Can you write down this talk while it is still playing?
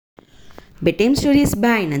Bedtime stories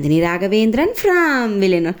by Nandhini Ragavendiran from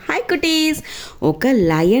Villanur. Hi cuties! ఒక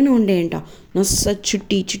lion ఉండేంట నస్స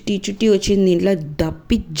చుట్టి వచ్చింది. ఇంట్లో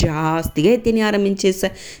దప్పి జాస్తిగా తిని ఆరంభించేసా.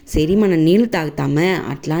 సరే మనం నీళ్ళు తాగుతామే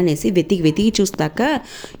అట్లా అనేసి వెతికి చూస్తాక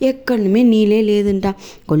ఎక్కడమే నీళ్ళే లేదంట.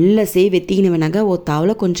 కొల్లసే వెతికినవనగా ఓ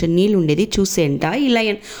తావులో కొంచెం నీళ్ళు ఉండేది చూసేంట ఈ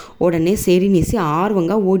లయన్. ఉడనే సేరినేసి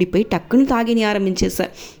ఆర్వంగా ఓడిపోయి టక్కును తాగిని ఆరంభించేసా.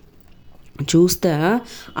 చూస్తే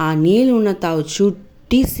ఆ నీళ్ళు ఉన్న తావు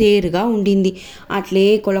సేరుగా ఉండింది. అట్లే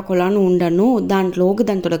కొలను ఉండను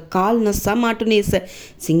దాంతో కాలు నస్సా మాటునేసా.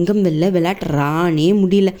 సింగం వెళ్ళాట రానే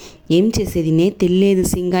ముడిలా. ఏం చేసేదినే తెలియదు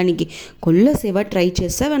సింగానికి. కొల్లసేవ ట్రై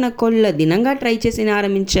చేస్తా కొల్ల దినంగా ట్రై చేసి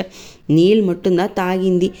ఆరంభించా. నీళ్ళు మట్టుందా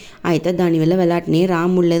తాగింది. అయితే దానివల్ల వెళ్ళాటనే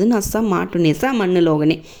రాముడలేదు నస్సా మాటునేసా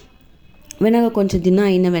మన్నులోగనే. వెనక కొంచెం దినం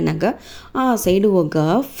అయిన వెనక ఆ సైడు ఒక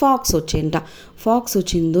ఫాక్స్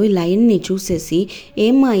వచ్చిందో ఈ లయన్ని చూసేసి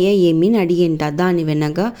ఏమాయ్యా ఏమీని అడిగేంట. దాని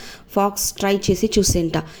వెనక ఫాక్స్ ట్రై చేసి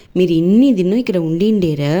చూసేంట. మీరు ఇన్ని దినం ఇక్కడ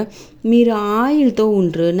ఉండిండేరా, మీరు ఆయిల్తో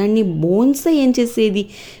ఉండ్రు, నన్ను బోన్స్ ఏం చేసేది,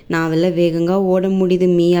 నా వల్ల వేగంగా ఓడం ముడిది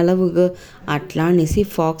మీ అలవుగా అట్లా అనేసి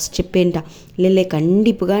ఫాక్స్ చెప్పేంట. లేలే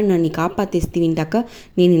కండిపుగా నన్ను కాపాతేస్తీవింటాక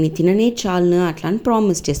నేను ఇన్ని తిననే చాలును అట్లా అని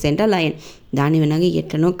ప్రామిస్ చేసేంట లయన్. దాని వెనక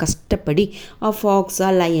ఎట్లనో కష్టపడి ఆ ఫాక్స్ ఆ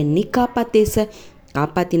లయన్ని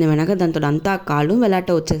కాపాతిన వెనక దాంతో అంతా కాళ్ళు వెలాట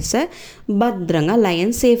వచ్చేసా. భద్రంగా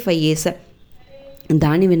లయన్ సేఫ్ అయ్యేసా.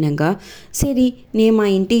 దాని వెనక సరే నేను మా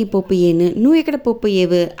ఇంటికి పోయేను, నువ్వు ఎక్కడ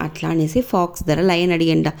పోయేవు అట్లా అనేసి ఫాక్స్ ధర లయన్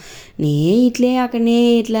అడిగంట. నే అక్కడనే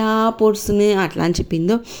ఇట్లా పొడుసును అట్లా అని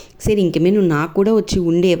చెప్పిందో. సరే ఇంకేమే నువ్వు నాకు కూడా వచ్చి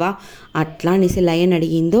ఉండేవా అట్లా అనేసి లయన్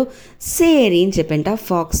అడిగిందో. సరే అని చెప్పంట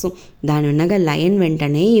ఫాక్స్. దాని వెనక లయన్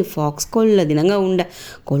వెంటనే ఈ ఫాక్స్ కొల్ల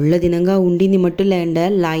దినంగా ఉండింది మట్టు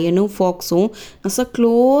లయను ఫాక్సు అసలు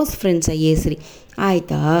క్లోజ్ ఫ్రెండ్స్ అయ్యేసరి.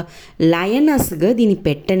 అయితే లయనస్గా దీన్ని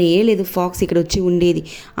పెట్టనే లేదు ఫాక్స్ ఇక్కడ వచ్చి ఉండేది.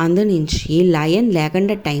 అందు నుంచి లయన్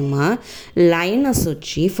లేకుండా టైమా లయనస్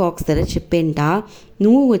వచ్చి ఫాక్స్ దగ్గర చెప్పేంట,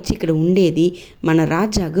 నువ్వు వచ్చి ఇక్కడ ఉండేది మన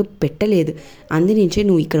రాజాకు పెట్టలేదు, అందునుంచే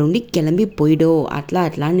నువ్వు ఇక్కడ ఉండి కిளம்பிపోయిడో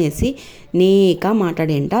అట్లా అనేసి నేకా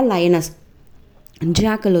మాట్లాడేంట లయనస్.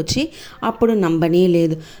 జాకలు వచ్చి అప్పుడు నమ్మనే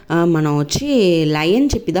లేదు. మనం వచ్చి లయన్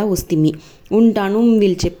చెప్పిదా వస్తుంది ఉంటాను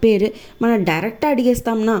వీళ్ళు చెప్పారు మనం డైరెక్ట్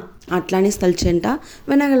అడిగేస్తాంనా అట్లానే తలిచంట.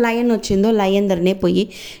 వెనక లయన్ వచ్చిందో లయన్ ధరనే పోయి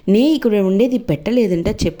నే ఇక్కడ ఉండేది పెట్టలేదంట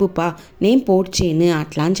చెప్పుపా నేను పోటు చేయను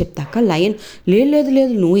అట్లా అని చెప్తాక లయన్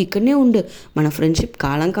లేదు నువ్వు ఇక్కడనే ఉండు, మన ఫ్రెండ్షిప్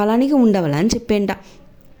కాలానికి ఉండవాలా అని చెప్పేంట.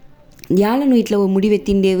 యాళ్ళ నువ్వు ఇట్లా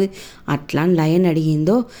ముడివెత్తిండేవు అట్లా లయన్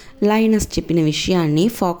అడిగిందో. లయనస్ చెప్పిన విషయాన్ని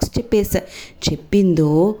ఫాక్స్ చెప్పిందో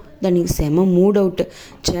దానికి సెమ మూడౌట్.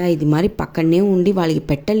 ఇది మరి పక్కనే ఉండి వాళ్ళకి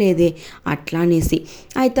పెట్టలేదే అట్లా అనేసి.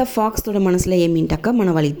 అయితే ఫాక్స్ తోడ మనసులో ఏమింటాక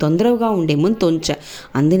మనం వాళ్ళకి తొందరగా ఉండేమని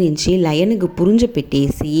అందునుంచి లయన్కు పురుంజ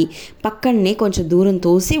పెట్టేసి పక్కనే కొంచెం దూరం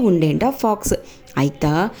తోసి ఉండేంట ఫాక్స్. అయితే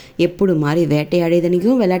ఎప్పుడు మరి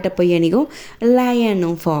వేటయాడేదనిగో వెలాటపోయానిగో లయన్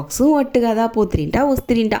ఫాక్స్ ఒట్టుగదా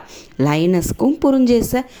వస్తురింట. లయనస్కు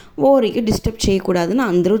పురుంజేసా ఓరికి డిస్టర్బ్ చేయకూడదని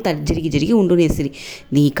అందరూ జరిగి ఉండునేసిరి.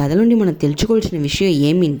 ఈ కథ నుండి మనం తెలుసుకోవాల్సిన విషయం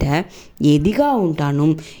ఏమింటే ఎదిగా ఉంటాను,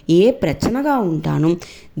 ఏ ప్రచనగా ఉంటాను,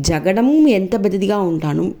 జగడము ఎంత పెద్దదిగా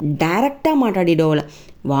ఉంటాను డైరెక్ట్గా మాట్లాడేడోళ్ళ.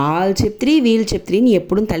 వాళ్ళు చెప్తారు వీళ్ళు చెప్తారని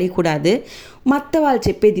ఎప్పుడు తెలియకూడదు. మత్త వాళ్ళు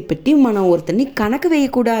చెప్పేది పెట్టి మనం ఒరుతని కనక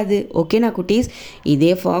వేయకూడదు. ఓకేనా కుటీస్?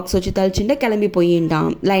 ఇదే ఫాక్స్ వచ్చి తలిచింటే కిளம்பிపోయింటాం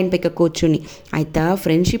లయన్ పెక్క కూర్చుని. అయితే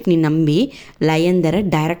ఫ్రెండ్షిప్ని నమ్మి లయన్ ధర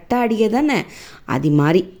డైరెక్ట్గా అడిగేదానే అది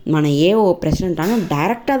మరి మన ఓ ప్రశ్న అంటానో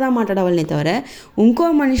డైరెక్ట్గా మాట్లాడవాళ్ళని తవర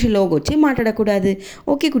ఇంకో మనిషిలోకి వచ్చి మాట్లాడకూడదు.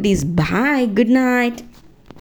 Okay cuties, bye, good night.